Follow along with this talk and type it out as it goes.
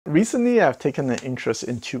Recently I've taken an interest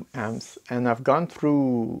in tube amps, and I've gone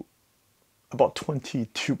through about 20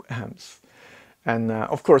 tube amps. And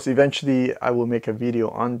of course, eventually I will make a video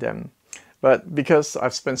on them. But because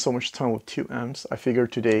I've spent so much time with tube amps, I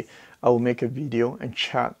figured today I will make a video and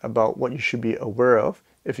chat about what you should be aware of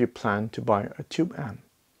if you plan to buy a tube amp.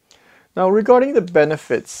 Now, regarding the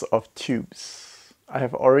benefits of tubes, I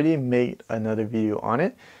have already made another video on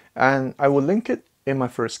it, and I will link it in my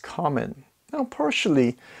first comment. Now,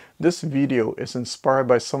 partially, this video is inspired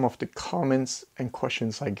by some of the comments and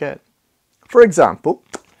questions I get. For example,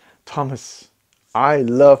 Thomas, I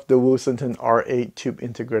love the Willsenton R8 tube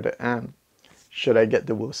integrated amp. Should I get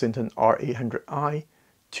the Willsenton R800i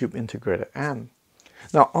tube integrated amp?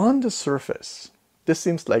 Now, on the surface, this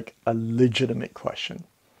seems like a legitimate question.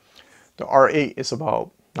 The R8 is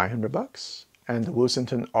about $900 and the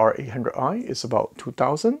Willsenton R800i is about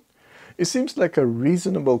 $2,000. It seems like a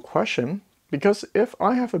reasonable question because if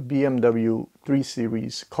I have a BMW 3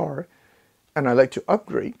 Series car and I like to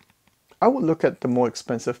upgrade, I would look at the more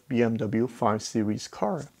expensive BMW 5 Series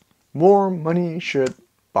car. More money should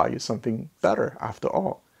buy you something better after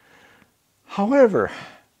all. However,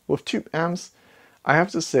 with tube amps, I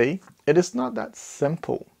have to say it is not that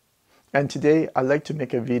simple. And today I'd like to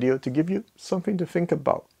make a video to give you something to think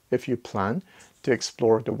about if you plan to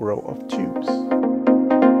explore the world of tubes.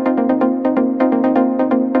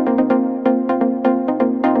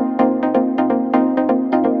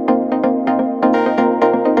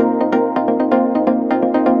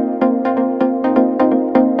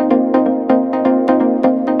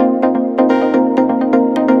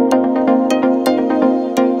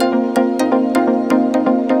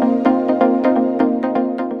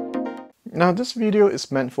 Now, this video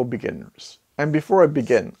is meant for beginners, and before I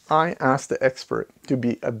begin, I ask the expert to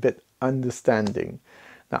be a bit understanding.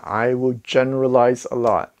 Now, I will generalize a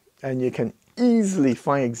lot, and you can easily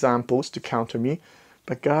find examples to counter me,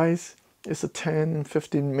 but guys, it's a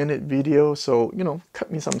 10-15 minute video, so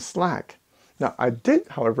cut me some slack. Now, I did,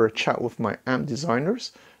 however, chat with my amp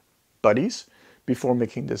designers, buddies, before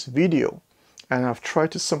making this video, and I've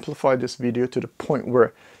tried to simplify this video to the point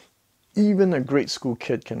where even a grade school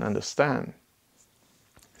kid can understand.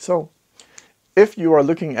 So, if you are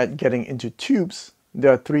looking at getting into tubes,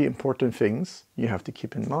 there are three important things you have to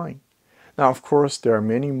keep in mind. Now, of course, there are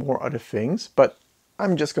many more other things, but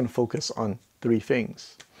I'm just going to focus on three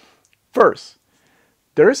things. First,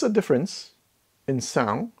 there is a difference in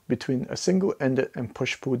sound between a single-ended and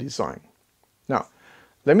push-pull design. Now,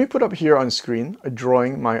 let me put up here on screen a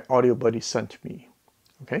drawing my audio buddy sent me.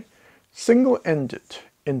 Okay, single-ended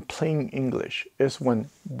in plain English is when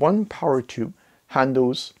one power tube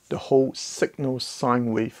handles the whole signal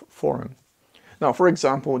sine wave form. Now, for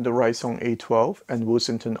example, the Reisong A12 and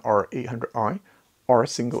Willsenton R800i are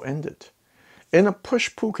single-ended. In a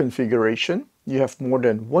push-pull configuration, you have more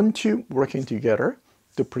than one tube working together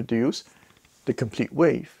to produce the complete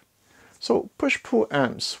wave. So push-pull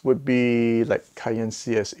amps would be like Cayin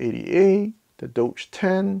CS88, the Doge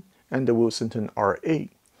 10, and the Willsenton R8.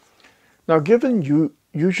 Now, given you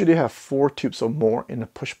usually have 4 tubes or more in a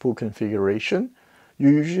push-pull configuration, you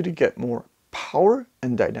usually get more power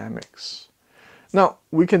and dynamics. Now,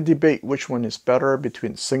 we can debate which one is better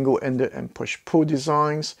between single-ended and push-pull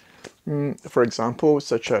designs. For example,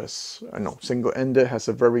 such as, single-ended has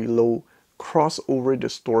a very low crossover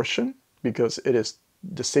distortion because it is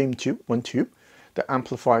the same tube, one tube, that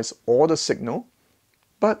amplifies all the signal.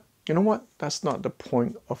 But you know what? That's not the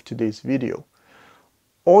point of today's video.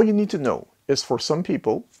 All you need to know is for some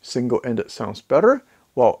people, single-ended sounds better,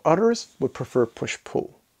 while others would prefer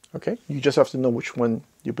push-pull. Okay, you just have to know which one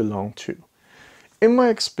you belong to. In my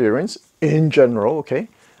experience, in general, okay,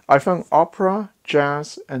 I found opera,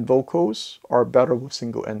 jazz, and vocals are better with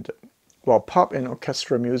single-ended, while pop and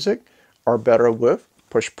orchestra music are better with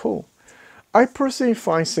push-pull. I personally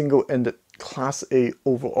find single-ended Class A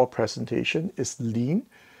overall presentation is lean,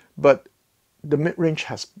 but the mid-range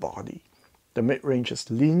has body. The mid-range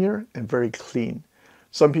is linear and very clean.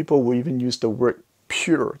 Some people will even use the word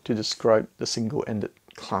pure to describe the single-ended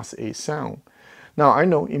Class A sound. Now, I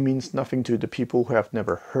know it means nothing to the people who have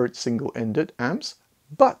never heard single-ended amps,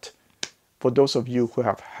 but for those of you who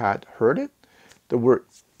have heard it, the word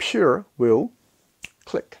pure will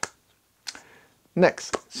click.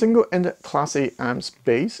 Next, single-ended Class A amps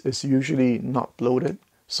bass is usually not bloated,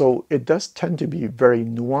 so it does tend to be very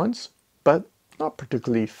nuanced, but not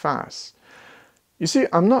particularly fast. You see,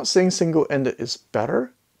 I'm not saying single-ended is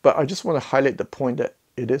better, but I just want to highlight the point that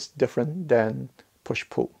it is different than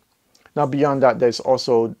push-pull. Now, beyond that, there's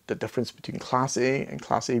also the difference between Class A and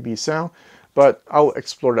Class AB sound, but I'll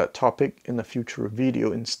explore that topic in a future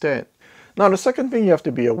video instead. Now the second thing you have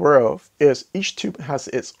to be aware of is each tube has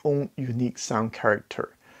its own unique sound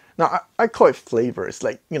character. Now I call it flavor. It's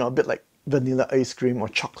like, you know, a bit like vanilla ice cream or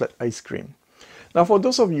chocolate ice cream. Now for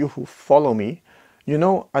those of you who follow me, you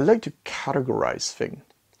know I like to categorize things.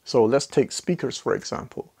 So let's take speakers for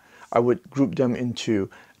example. I would group them into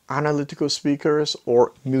analytical speakers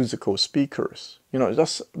or musical speakers. You know,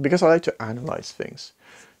 just because I like to analyze things.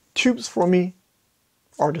 Tubes for me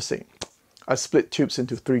are the same. I split tubes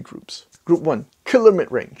into 3 groups. Group 1, killer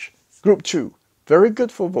mid-range. Group 2, very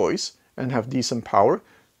good for voice and have decent power.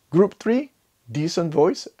 Group 3, decent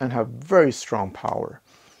voice and have very strong power.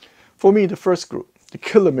 For me, the first group, the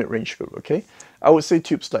killer mid-range group, okay? I would say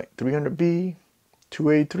tubes like 300B,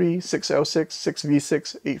 2A3, 6L6,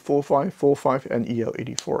 6V6, 845, 45, and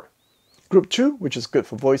EL84. Group 2, which is good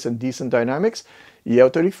for voice and decent dynamics,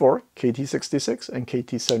 EL34, KT66, and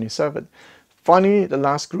KT77. Finally, the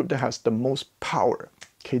last group that has the most power,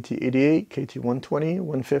 KT88, KT120,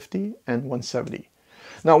 150, and 170.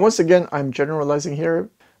 Now, once again, I'm generalizing here,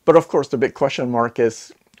 but of course the big question mark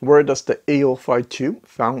is, where does the audiophile tube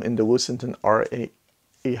found in the Willsenton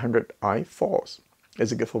R800i falls?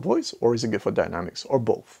 Is it good for voice or is it good for dynamics or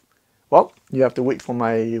both? Well, you have to wait for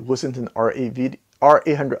my Willsenton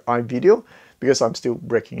R800i video because I'm still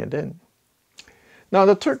breaking it in. Now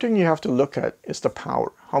the third thing you have to look at is the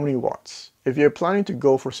power, how many watts. If you're planning to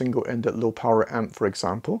go for single-ended low power amp for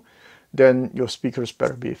example, then your speakers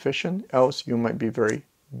better be efficient, else you might be very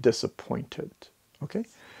disappointed. Okay?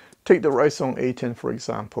 Take the Reisong A10 for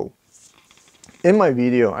example. In my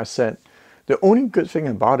video I said the only good thing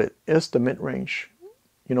about it is the mid-range.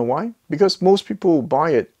 You know why? Because most people who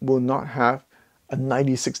buy it will not have a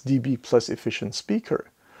 96 dB plus efficient speaker.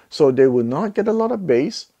 So they will not get a lot of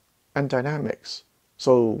bass and dynamics.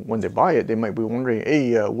 So when they buy it, they might be wondering,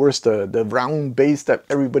 hey, where's the round bass that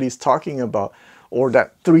everybody's talking about? Or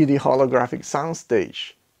that 3D holographic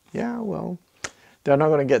soundstage? Yeah, well, they're not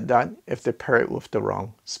going to get that if they pair it with the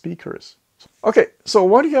wrong speakers. Okay, so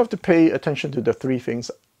why do you have to pay attention to the 3 things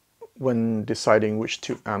when deciding which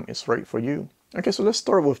tube amp is right for you? Okay, so let's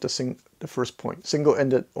start with the first point,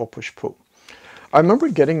 single-ended or push-pull. I remember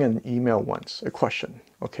getting an email once, a question,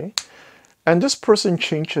 okay? And this person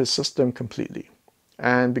changed his system completely.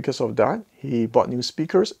 And because of that, he bought new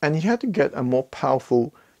speakers and he had to get a more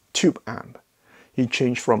powerful tube amp. He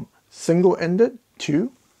changed from single-ended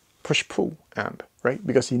to push-pull amp, right?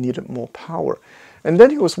 Because he needed more power. And then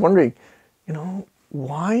he was wondering, you know,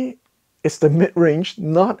 why is the mid-range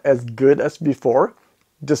not as good as before,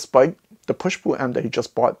 despite the push-pull amp that he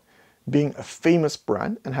just bought being a famous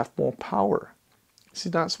brand and have more power? See,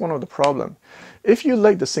 that's one of the problems. If you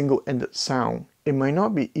like the single-ended sound, it might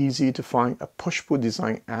not be easy to find a push-pull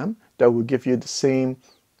design amp that will give you the same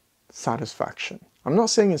satisfaction. I'm not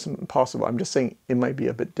saying it's impossible, I'm just saying it might be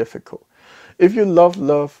a bit difficult. If you love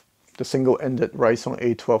the single-ended Reisong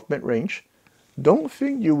A12 mid-range, don't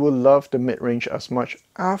think you will love the mid-range as much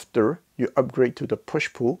after you upgrade to the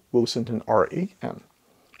push-pull Willsenton R8 amp.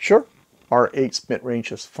 Sure, R8's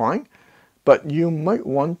mid-range is fine, but you might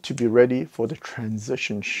want to be ready for the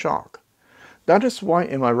transition shock. That is why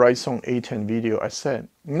in my Reisong A10 video I said,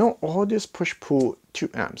 you know, all these push-pull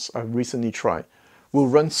tube amps I've recently tried will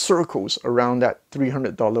run circles around that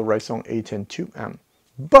 $300 Reisong A10 tube amp.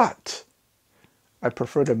 But I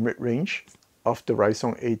prefer the mid-range of the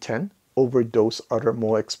Reisong A10 over those other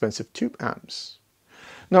more expensive tube amps.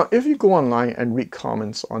 Now, if you go online and read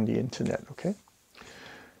comments on the internet, okay,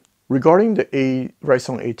 regarding the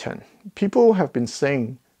Reisong A10, people have been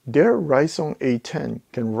saying their Reisong A10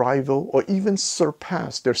 can rival or even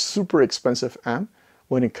surpass their super expensive amp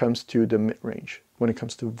when it comes to the mid-range, when it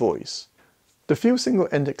comes to voice. The few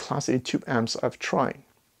single-ended Class A tube amps I've tried,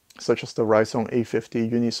 such as the Reisong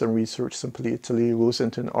A50, Unison Research, Simply Italy,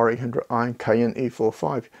 Willsenton R800i, Cayin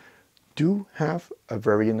A45, do have a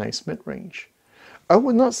very nice mid-range. I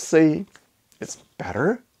would not say it's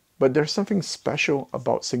better, but there's something special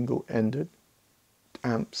about single-ended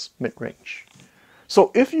amps mid-range.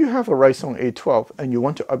 So if you have a Reisong A12 and you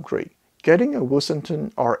want to upgrade, getting a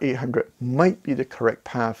Willsenton R800 might be the correct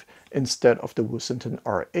path instead of the Willsenton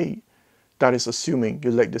R8. That is assuming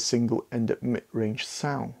you like the single-ended mid-range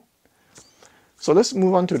sound. So let's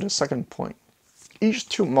move on to the second point. Each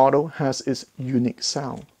tube model has its unique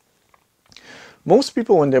sound. Most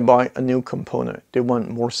people, when they buy a new component, they want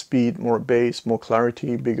more speed, more bass, more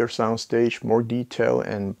clarity, bigger soundstage, more detail,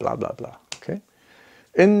 and blah, blah, blah, okay?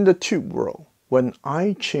 In the tube world, when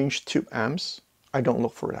I change tube amps, I don't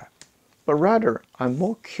look for that. But rather, I'm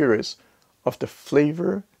more curious of the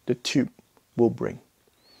flavor the tube will bring.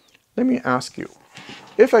 Let me ask you,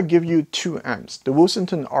 If I give you two amps, the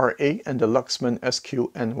Willsenton R8 and the Luxman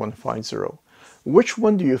SQ N150, which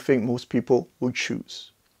one do you think most people will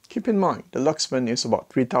choose? Keep in mind, the Luxman is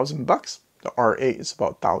about 3,000 bucks, the R8 is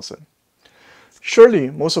about 1,000.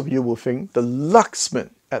 Surely most of you will think the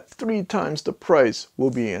Luxman at 3 times the price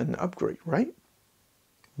will be an upgrade, right?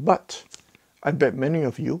 But I bet many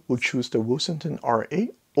of you will choose the Willsenton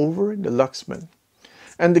R8 over the Luxman.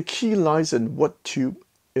 And the key lies in what tube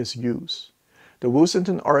is used. The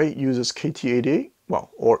Willsenton R8 uses KT88,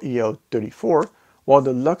 or EL34, while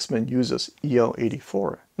the Luxman uses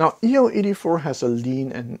EL84. Now, EL84 has a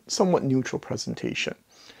lean and somewhat neutral presentation.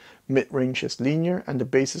 Mid-range is linear and the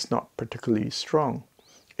bass is not particularly strong.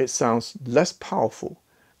 It sounds less powerful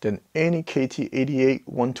than any KT88,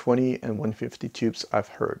 120 and 150 tubes I've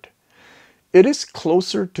heard. It is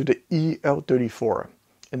closer to the EL34.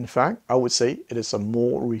 In fact, I would say it is a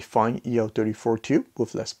more refined EL34 tube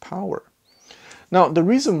with less power. Now, the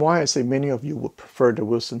reason why I say many of you would prefer the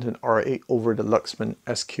Willsenton R8 over the Luxman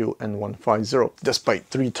SQ N150, despite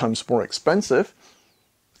 3 times more expensive,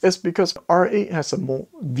 is because R8 has a more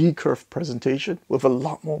V-curve presentation with a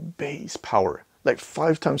lot more bass power, like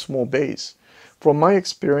 5 times more bass. From my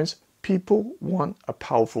experience, people want a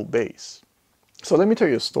powerful bass. So let me tell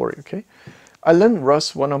you a story, okay? I lent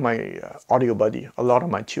Russ, one of my audio buddy, a lot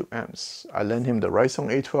of my tube amps. I lent him the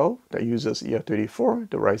Reisong A12 that uses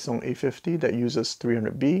EL34, the Reisong A50 that uses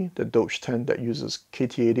 300B, the Doge 10 that uses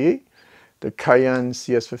KT88, the Cayin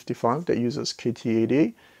CS100 that uses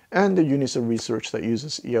KT88, and the Unison Research that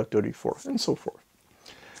uses EL34, and so forth.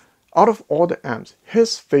 Out of all the amps,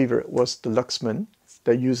 his favorite was the Luxman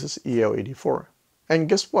that uses EL84. And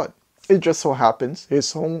guess what? It just so happens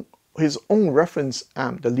his own reference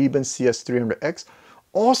amp, the Leben CS 300X,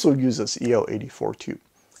 also uses EL84 tube.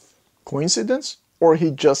 Coincidence? Or he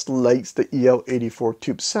just likes the EL84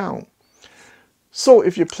 tube sound. So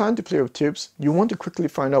if you plan to play with tubes, you want to quickly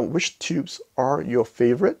find out which tubes are your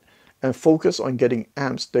favorite and focus on getting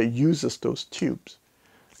amps that uses those tubes.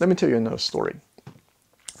 Let me tell you another story.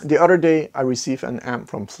 The other day, I received an amp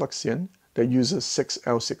from Fluxion that uses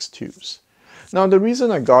 6L6 tubes. Now, the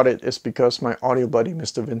reason I got it is because my audio buddy,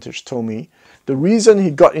 Mr. Vintage, told me the reason he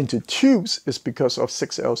got into tubes is because of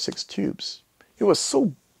 6L6 tubes. He was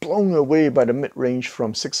so blown away by the mid-range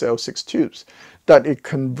from 6L6 tubes that it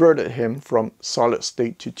converted him from solid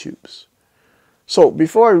state to tubes. So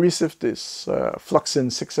before I received this Fluxion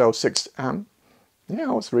 6L6 amp, I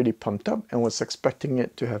was really pumped up and was expecting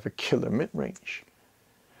it to have a killer mid-range.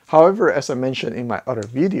 However, as I mentioned in my other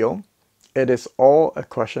video, it is all a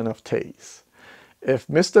question of taste. If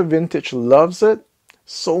Mr. Vintage loves it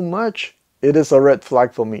so much, it is a red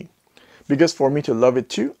flag for me. Because for me to love it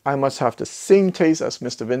too, I must have the same taste as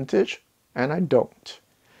Mr. Vintage, and I don't.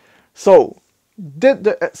 So, did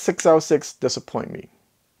the 6L6 disappoint me?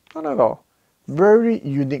 Not at all. Very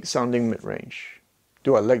unique sounding mid-range.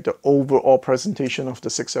 Do I like the overall presentation of the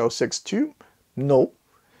 6L6 tube? No.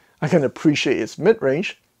 I can appreciate its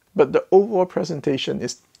mid-range, but the overall presentation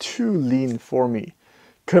is too lean for me.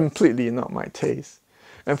 Completely not my taste.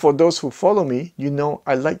 And for those who follow me, you know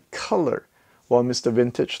I like color, while Mr.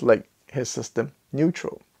 Vintage liked his system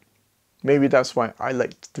neutral. Maybe that's why I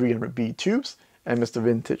like 300B tubes and Mr.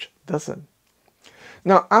 Vintage doesn't.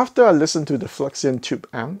 Now, after I listened to the Fluxion tube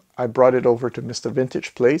amp, I brought it over to Mr.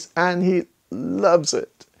 Vintage place and he loves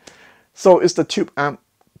it. So is the tube amp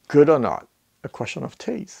good or not? A question of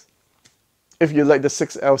taste. If you like the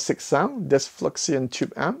 6L6 sound, this Fluxion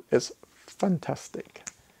tube amp is fantastic.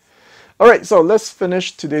 Alright, so let's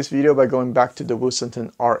finish today's video by going back to the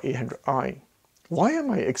Willsenton R800i. Why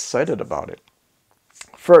am I excited about it?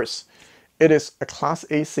 First, it is a Class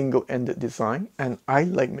A single-ended design and I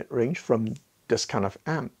like mid-range from this kind of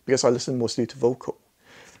amp because I listen mostly to vocal.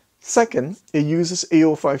 Second, it uses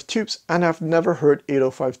 805 tubes and I've never heard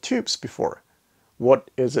 805 tubes before.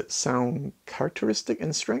 What is its sound characteristic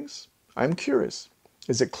and strengths? I'm curious.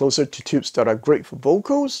 Is it closer to tubes that are great for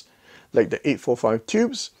vocals, like the 845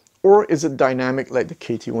 tubes, or is it dynamic like the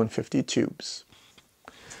KT150 tubes?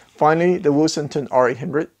 Finally, the Willsenton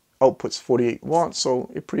R800 outputs 48 watts,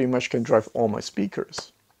 so it pretty much can drive all my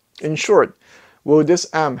speakers. In short, will this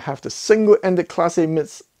amp have the single-ended Class A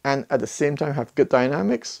mids and at the same time have good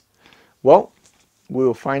dynamics? Well, we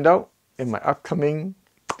will find out in my upcoming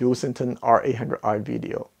Willsenton R800i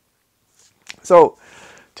video. So,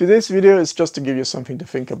 today's video is just to give you something to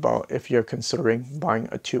think about if you're considering buying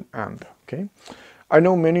a tube amp, okay? I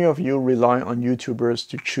know many of you rely on YouTubers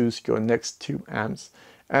to choose your next tube amps,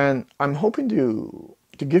 and I'm hoping to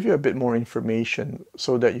give you a bit more information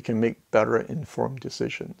so that you can make better informed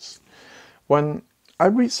decisions. When I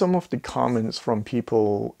read some of the comments from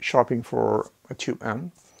people shopping for a tube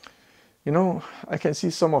amp. You know, I can see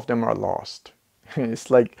some of them are lost. It's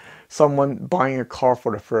like someone buying a car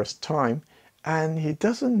for the first time and he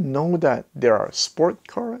doesn't know that there are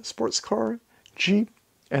sports car, Jeep,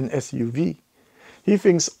 and SUV. He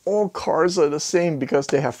thinks all cars are the same because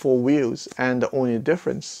they have four wheels and the only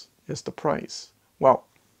difference is the price. Well,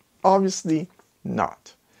 obviously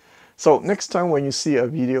not. So next time when you see a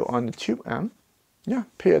video on the tube amp, yeah,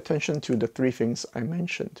 pay attention to the three things I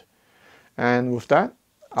mentioned. And with that,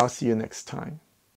 I'll see you next time.